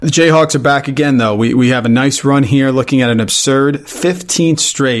The Jayhawks are back again, though. We have a nice run here looking at an absurd 15th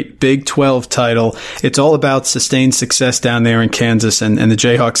straight Big 12 title. It's all about sustained success down there in Kansas, and the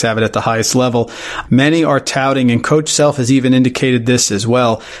Jayhawks have it at the highest level. Many are touting, and Coach Self has even indicated this as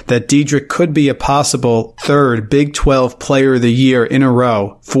well, that Dedric could be a possible third Big 12 Player of the Year in a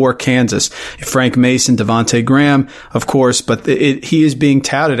row for Kansas. Frank Mason, Devontae Graham, of course, but he is being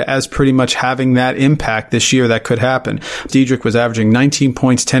touted as pretty much having that impact this year that could happen. Dedric was averaging 19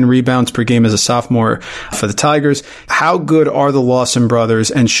 points, 10 rebounds per game as a sophomore for the Tigers. How good are the Lawson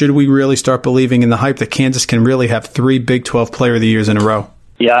brothers, and should we really start believing in the hype that Kansas can really have 3 Big 12 Player of the Years in a row?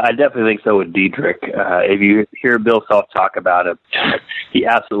 Yeah, I definitely think so with Dedric. If you hear Bill Self talk about it, he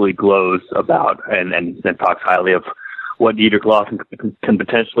absolutely glows about and talks highly of what Dedric Lawson can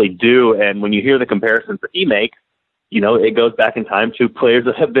potentially do. And when you hear the comparisons that he makes, it goes back in time to players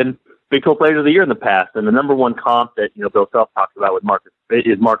that have been Big 12 Players of the Year in the past. And the number one comp that, Bill Self talks about with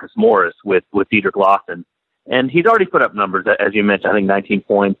Marcus Morris with Dedric Lawson. And he's already put up numbers, as you mentioned, I think 19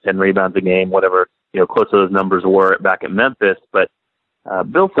 points, 10 rebounds a game, whatever, close to those numbers were back at Memphis. But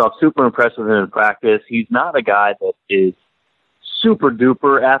Bill Self, super impressed with him in practice. He's not a guy that is super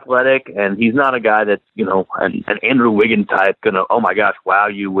duper athletic, and he's not a guy that's, an Andrew Wiggins type going to, oh my gosh, wow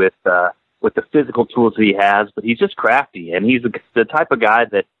you with the physical tools that he has. But he's just crafty, and he's the type of guy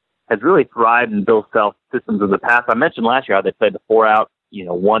that has really thrived in Bill Self systems in the past. I mentioned last year how they played the 4-out,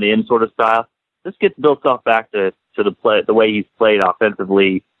 1-in sort of style. This gets Bill Self back to the way he's played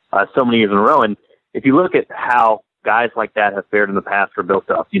offensively so many years in a row. And if you look at how guys like that have fared in the past for Bill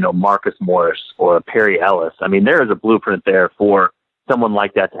Self, Marcus Morris or Perry Ellis, I mean, there is a blueprint there for someone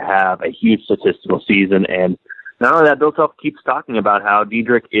like that to have a huge statistical season. And not only that, Bill Self keeps talking about how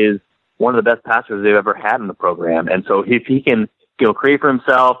Dedric is one of the best passers they've ever had in the program. And so if he can create for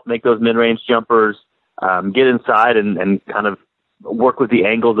himself, make those mid-range jumpers, get inside and kind of work with the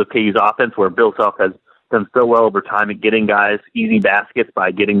angles of KU's offense, where Bill Self has done so well over time at getting guys easy baskets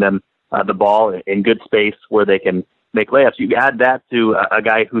by getting them the ball in good space where they can make layups. You add that to a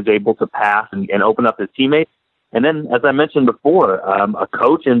guy who's able to pass and open up his teammates. And then, as I mentioned before, a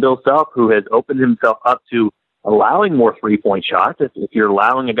coach in Bill Self who has opened himself up to allowing more three-point shots. If you're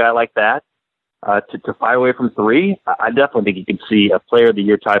allowing a guy like that to fire away from three, I definitely think you can see a Player of the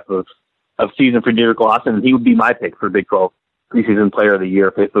Year type of season for Dedric Lawson. He would be my pick for Big 12 preseason Player of the Year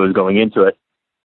if it was going into it.